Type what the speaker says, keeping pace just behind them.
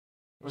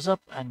What's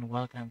up and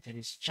welcome to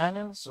this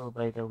channel. So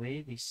by the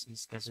way, this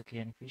is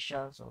Kazuki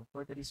Official. So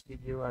for today's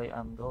video, I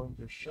am going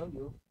to show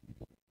you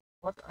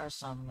what are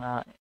some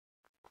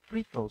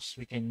free tools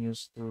we can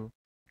use to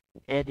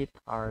edit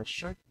our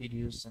short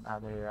videos and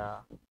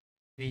other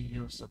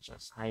videos such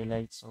as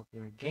highlights of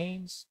your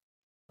games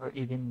or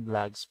even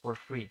vlogs for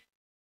free.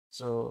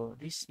 So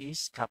this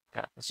is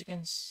Capcut.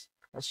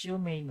 As you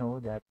may know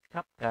that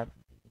Capcut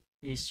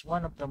is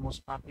one of the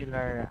most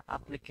popular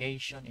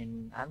application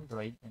in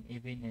Android and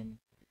even in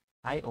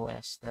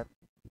iOS that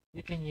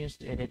you can use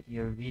to edit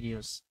your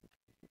videos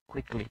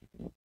quickly.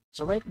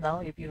 So right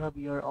now, if you have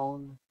your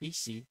own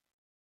PC,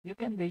 you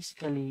can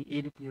basically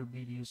edit your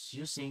videos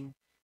using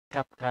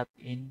CapCut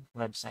in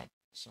website.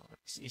 So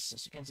this is,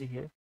 as you can see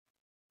here,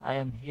 I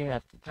am here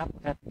at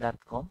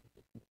capcut.com.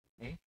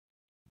 Okay,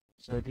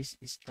 so this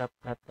is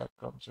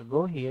capcut.com. So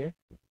go here,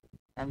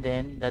 and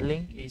then the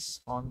link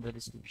is on the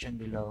description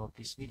below of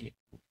this video.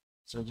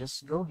 So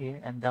just go here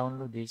and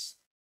download this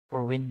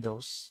for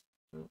Windows.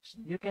 So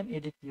you can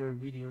edit your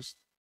videos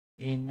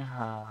in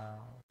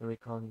what do we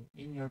call it,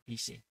 in your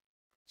PC.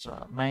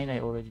 So mine, I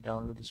already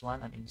download this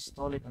one and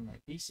install it on my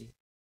PC.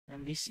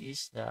 And this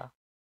is the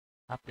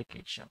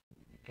application.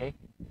 Okay.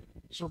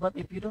 So but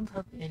if you don't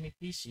have any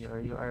PC or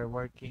you are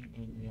working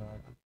in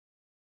your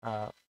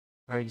uh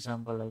for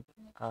example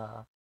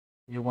like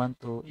you want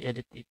to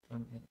edit it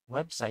on a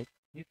website,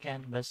 you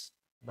can just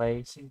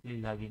by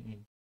simply logging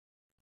in.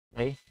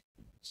 Okay.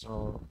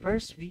 So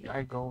first we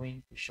are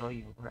going to show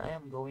you, or I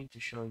am going to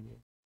show you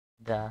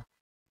the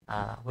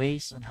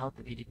ways on how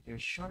to edit your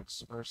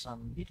shorts or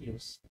some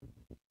videos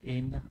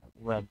in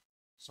web.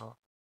 So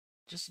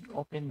just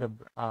open the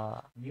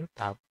new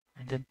tab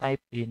and then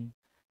type in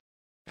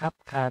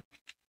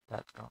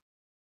capcut.com.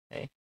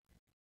 Okay.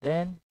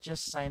 Then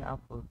just sign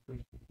up for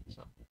free.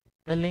 So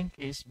the link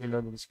is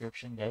below the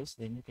description, guys.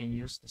 Then you can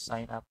use to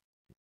sign up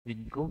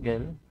with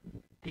Google,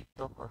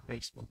 TikTok, or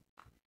Facebook.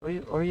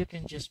 Or you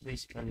can just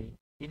basically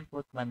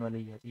input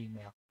manually your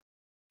email.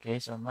 Okay,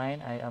 so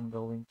mine, I am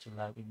going to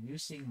log in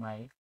using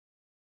my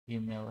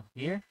email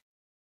here.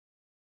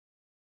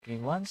 Okay,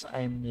 once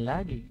I'm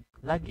logging,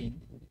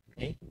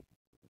 okay,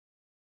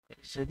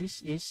 so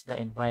this is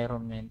the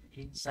environment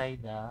inside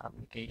the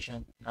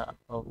application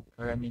or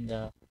I mean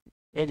the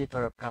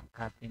editor of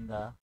CapCut in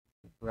the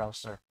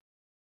browser.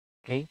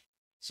 Okay,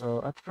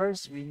 so at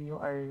first when you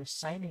are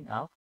signing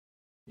up,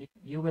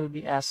 you will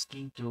be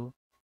asking to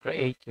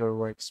create your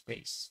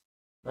workspace.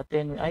 But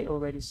then I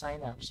already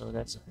signed up, so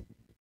that's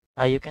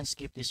you can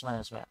skip this one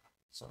as well.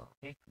 So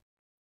okay.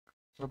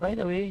 So by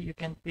the way, you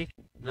can pick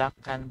black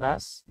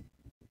canvas,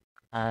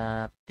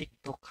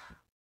 TikTok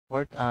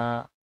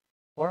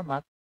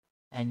format,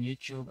 and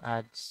YouTube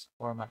ads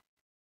format.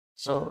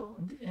 So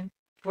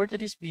for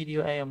today's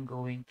video, I am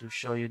going to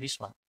show you this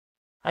one.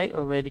 I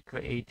already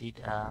created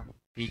a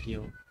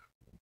video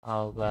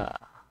of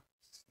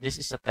this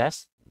is a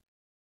test.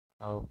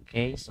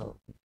 Okay, so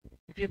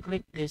if you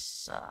click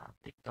this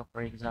TikTok,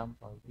 for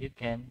example, you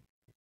can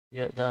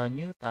the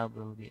new tab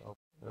will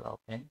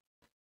open,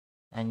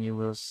 and you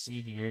will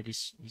see here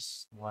this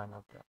is one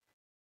of the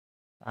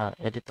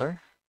editor.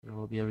 You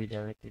will be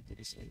redirected to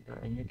this editor,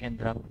 and you can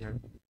drop your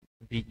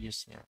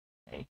videos here.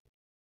 Okay,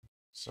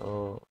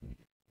 so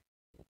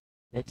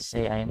let's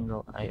say I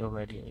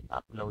already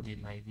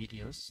uploaded my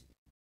videos.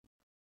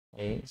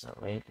 Okay, so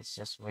let's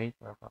just wait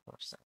for a couple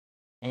of seconds.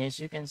 And as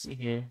you can see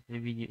here, the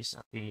video is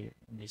up here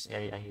in this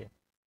area here.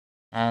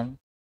 And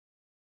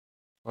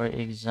for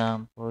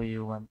example,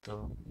 you want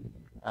to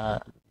uh,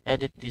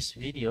 edit this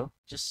video,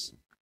 just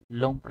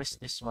long press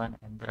this one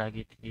and drag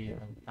it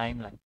here on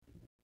timeline.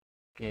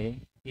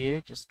 Okay, here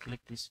just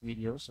click this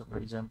video. So for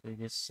example,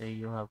 let's say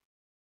you have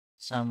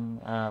some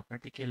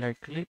particular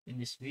clip in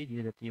this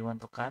video that you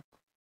want to cut.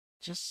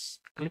 Just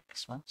click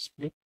this one,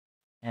 split,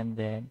 and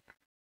then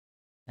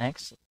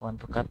next, want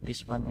to cut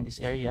this one in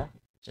this area,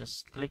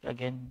 just click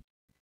again.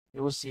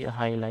 You will see a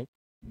highlight.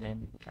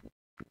 Then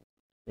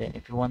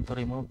if you want to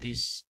remove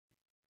this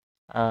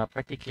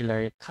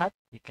particular cut,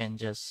 you can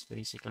just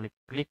basically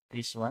click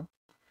this one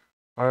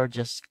or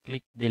just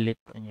click delete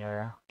on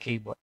your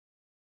keyboard.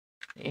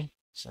 Okay,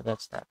 so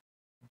that's that.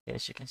 Okay,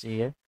 as you can see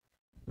here,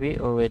 we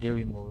already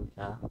removed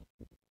the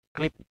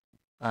clip,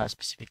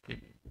 specific clip.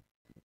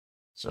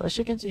 So as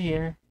you can see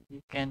here,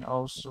 you can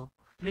also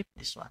flip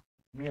this one,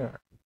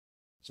 mirror.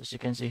 So as you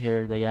can see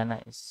here,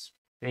 Diana is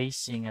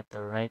facing at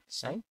the right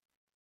side.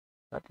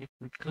 But if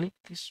we click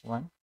this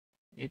one,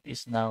 it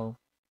is now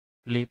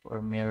flip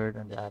or mirrored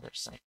on the other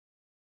side.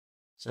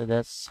 So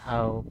that's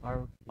how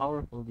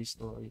powerful this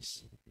tool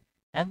is.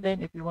 And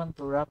then if you want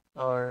to wrap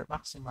or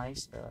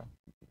maximize the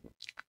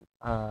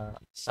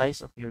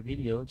size of your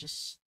video,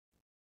 just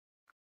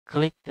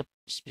click the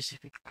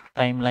specific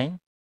timeline,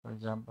 for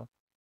example.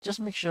 Just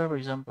make sure, for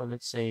example,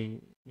 let's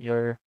say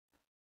your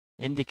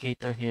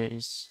indicator here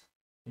is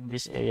in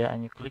this area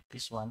and you click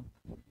this one.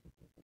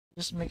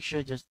 Just make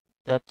sure just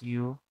that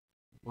you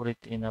put it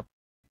in a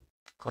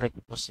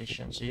correct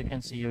position so you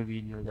can see your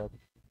video that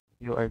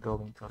you are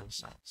going to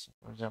resize. So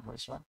for example,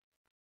 this one.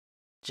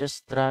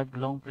 just drag,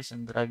 long press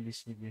and drag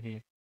this video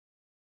here.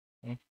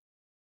 Okay,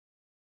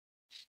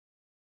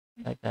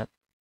 like that.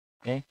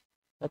 Okay,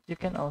 but you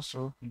can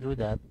also do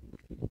that.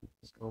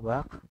 Let's go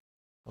back,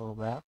 go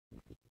back.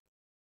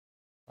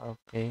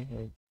 Okay,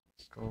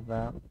 let's go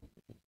back.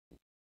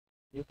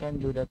 You can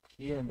do that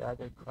here in the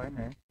other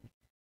corner.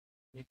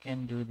 You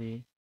can do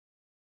the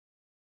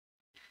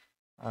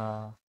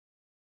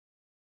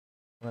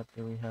what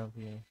do we have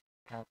here?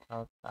 Cut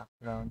out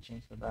background,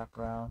 change the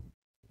background.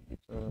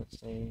 So let's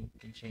say you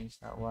can change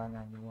that one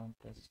and you want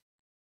this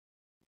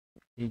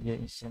video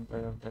in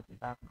center of that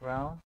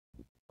background,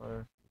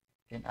 or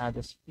you can add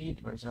a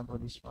speed. For example,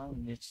 this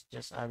one, let's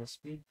just add a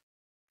speed.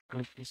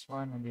 Click this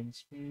one and then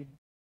speed,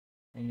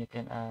 and you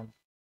can add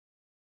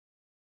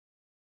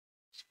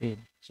speed.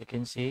 So you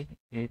can see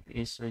it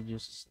is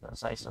reduces the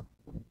size of,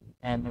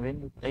 and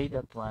when you play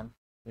that one,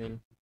 will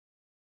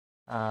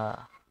uh,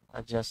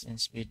 adjust in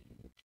speed.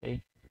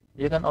 Okay,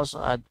 you can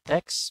also add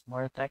text,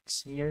 more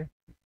text here.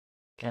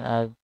 You can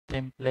add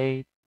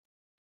template,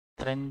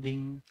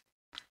 trending,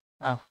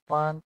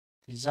 font,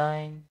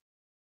 design,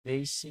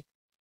 basic.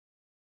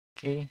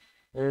 Okay,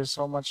 there's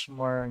so much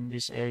more in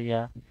this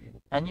area,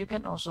 and you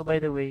can also, by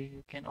the way,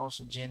 you can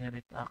also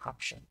generate a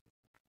caption.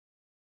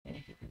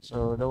 Okay,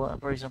 so the one,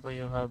 for example,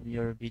 you have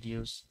your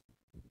videos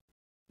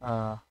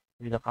uh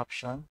with a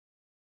caption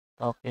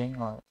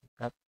talking or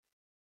that,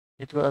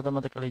 it will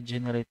automatically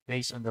generate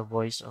based on the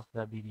voice of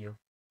the video,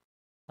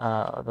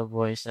 the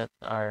voice that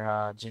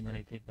are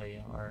generated by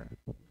you or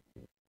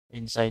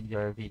inside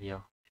your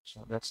video.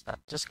 So that's that.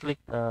 Just click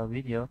the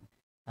video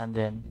and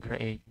then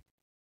create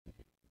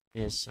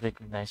this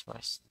recognized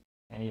voice,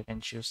 and you can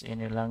choose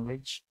any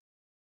language.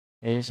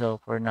 Okay,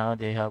 so for now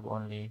they have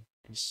only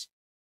this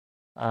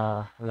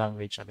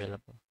language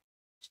available.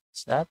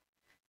 It's that.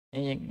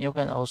 And you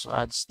can also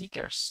add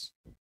stickers.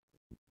 You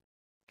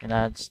can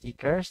add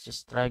stickers,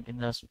 just drag in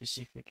the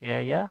specific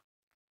area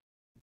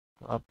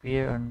to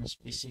appear on a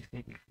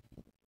specific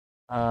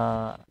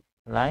uh,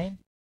 line.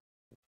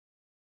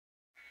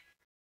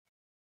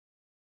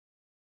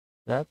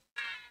 That.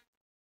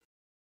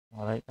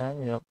 Alright,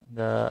 then you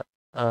the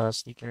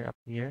sticker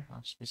appear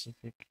on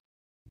specific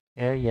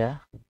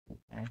area.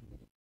 Okay.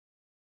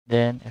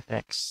 Then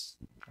effects.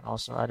 You can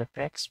also add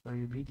effects for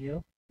your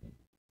video.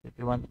 If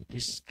you want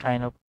this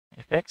kind of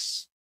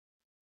effects,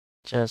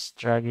 just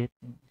drag it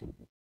in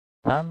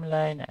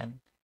timeline, and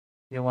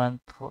if you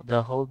want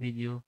the whole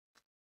video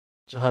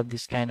to have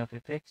this kind of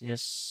effect,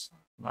 just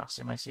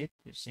maximize it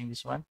using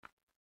this one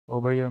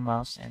over your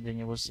mouse, and then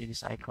you will see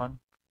this icon.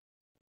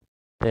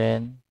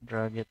 Then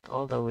drag it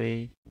all the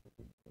way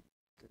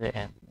to the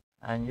end,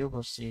 and you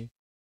will see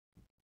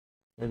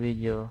the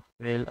video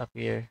will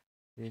appear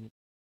with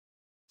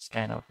this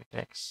kind of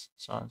effects.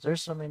 So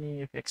there's so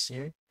many effects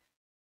here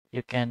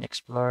you can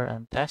explore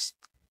and test.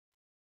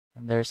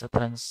 And there's a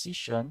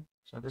transition.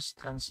 So this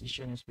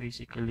transition is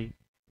basically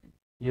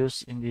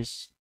used in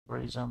this. For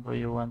example,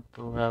 you want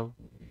to have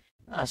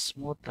a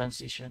smooth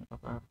transition of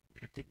a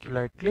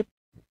particular clip.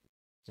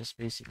 Just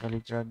basically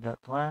drag that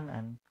one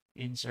and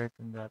insert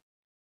in that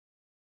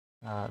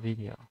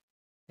video.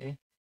 Okay.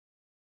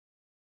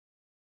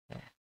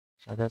 Okay.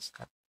 So that's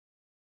that.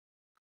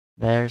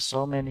 There's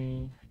so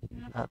many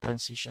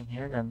transition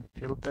here and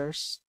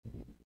filters.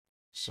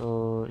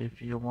 So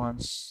if you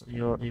want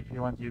your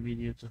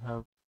video to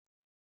have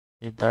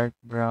a dark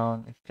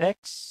brown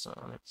effects, so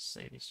let's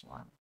say this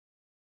one.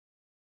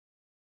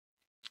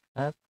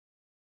 That.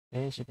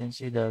 Okay, as you can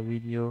see, the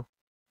video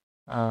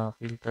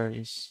filter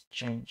is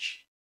changed.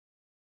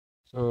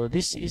 So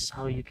this is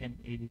how you can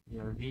edit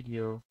your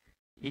video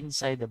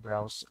inside the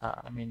browser.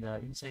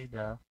 Inside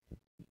the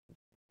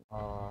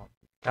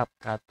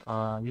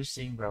Capcut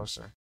using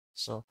browser.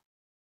 So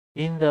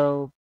in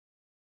the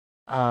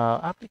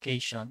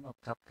application of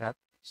Capcut,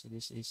 so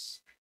this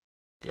is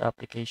the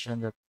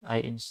application that I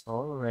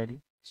installed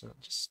already. So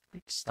just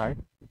click start.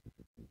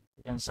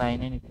 You can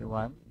sign in if you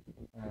want,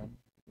 and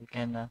you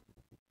can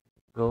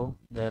go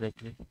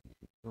directly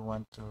if you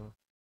want to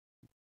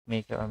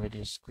make your own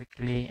videos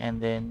quickly.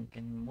 And then you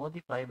can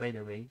modify, by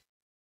the way,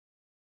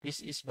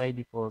 this is by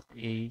default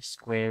a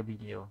square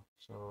video.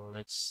 So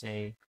let's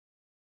say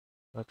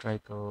I'll try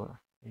to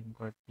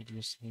import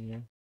videos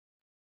here.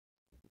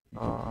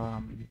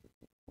 um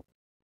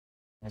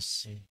let's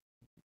see,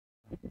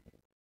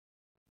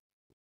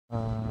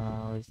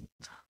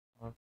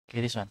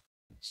 okay, this one,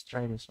 let's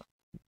try this one.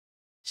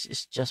 This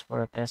is just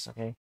for a test.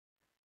 Okay,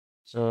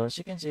 so as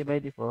you can see, by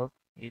default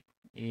it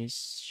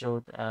is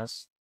showed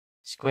as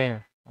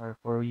square or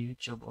for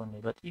YouTube only.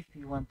 But if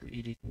you want to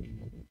edit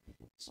a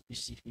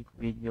specific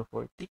video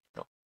for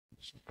TikTok,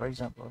 so for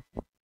example,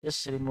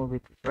 just remove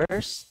it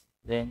first,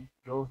 then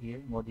go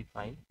here,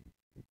 modify,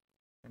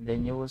 and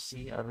then you will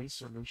see a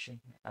resolution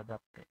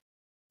adapted.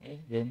 Okay,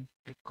 then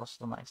click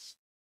customize.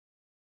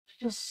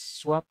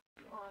 Just swap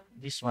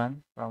this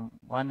one from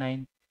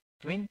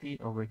 1920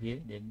 over here,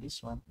 then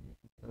this one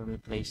will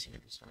replace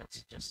here. So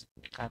let's just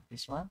cut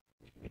this one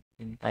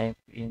and type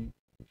in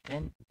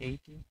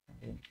 1080 and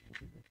then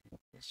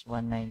this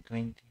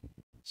 1920.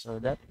 So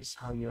that is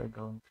how you are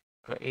going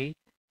create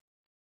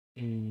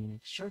a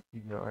short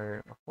video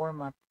or a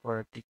format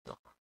for TikTok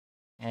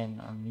and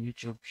on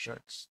YouTube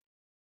Shorts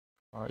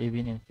or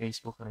even in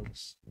Facebook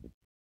Reels.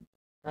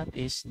 That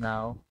is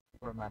now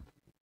format.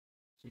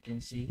 So you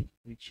can see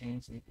we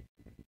changed it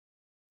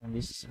and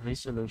this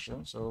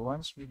resolution. So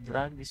once we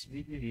drag this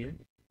video here,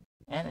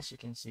 and as you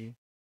can see,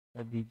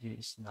 the video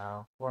is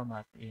now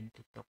format in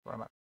TikTok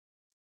format.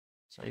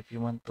 So if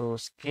you want to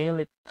scale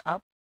it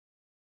up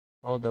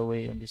all the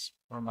way on this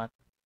format,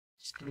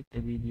 just click the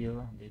video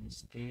and then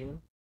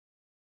scale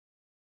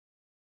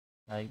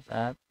like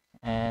that,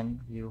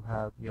 and you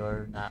have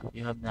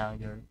now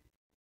your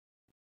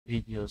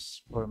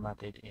videos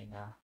formatted in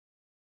a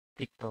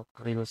TikTok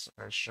Reels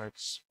or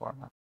Shorts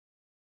format.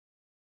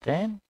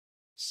 Then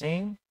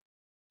same,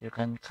 you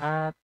can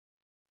cut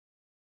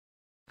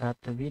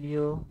the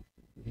video,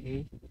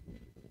 okay,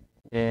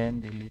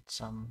 then delete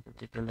some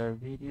particular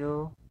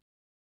video,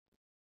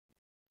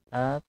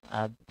 add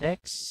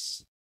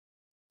text,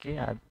 okay,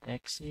 add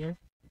text here,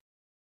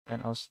 you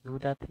can also do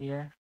that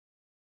here.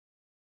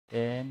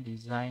 Then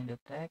design the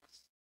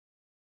text,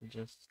 you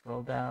just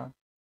scroll down,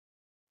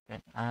 you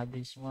can add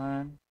this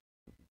one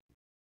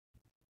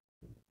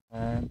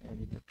and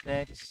edit the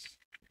text,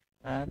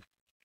 add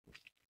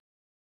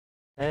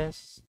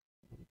text.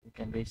 You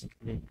can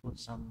basically put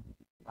some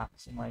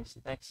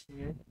maximize text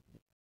here,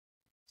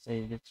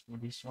 say that's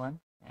this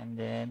one, and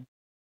then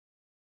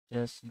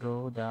just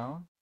go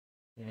down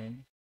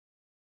and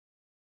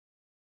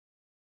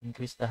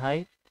increase the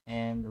height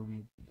and the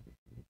width.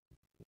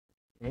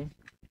 Okay,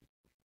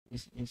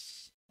 this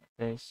is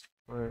a test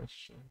for a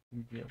short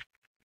video.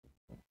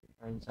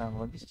 For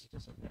example, this is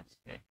just a test.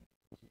 Okay,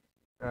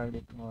 drag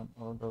it on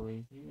all the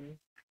way here.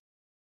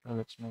 So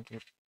let's make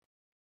it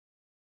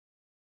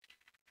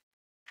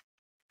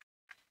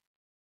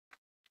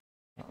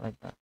like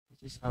that.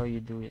 This is how you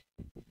do it,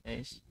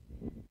 guys.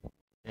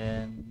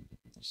 And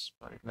just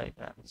put it like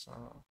that. So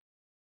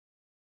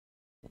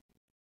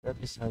that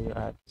is how you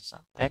add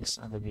some text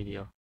on the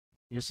video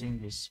using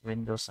this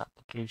Windows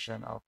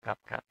application of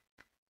Capcut.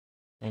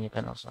 Then you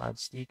can also add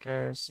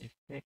stickers,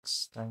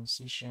 effects,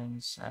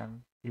 transitions,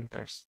 and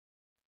filters.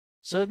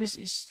 So this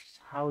is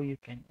how you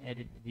can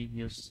edit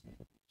videos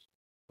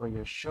for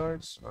your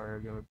shorts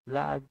or your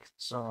blog,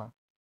 so on.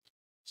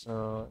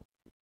 So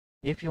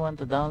if you want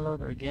to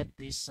download or get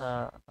this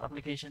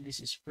application, this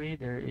is free.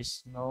 There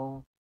is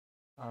no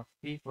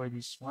fee for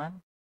this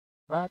one.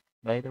 But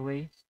by the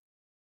way,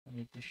 I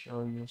need to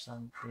show you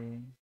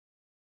something.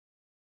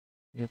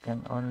 You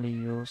can only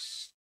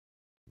use,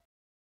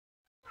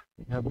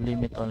 you have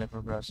limit only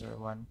for browser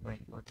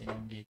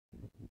 1.49 gig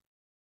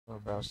for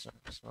browser.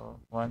 So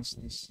once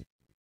this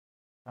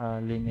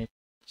limit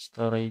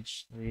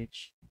storage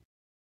reach,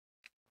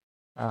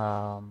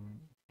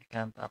 you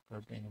can't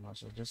upload anymore.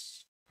 So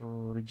just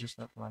to reduce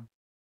that one,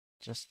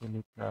 just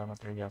delete the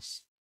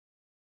materials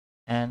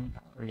and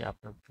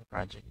re-upload the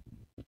project.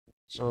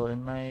 So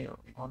in my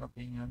own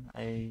opinion,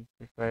 I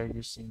prefer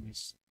using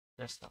this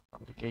desktop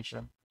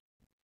application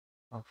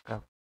of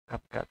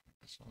CapCut.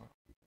 So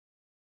if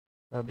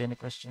you have any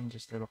question,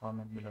 just leave a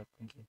comment below.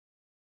 Thank you.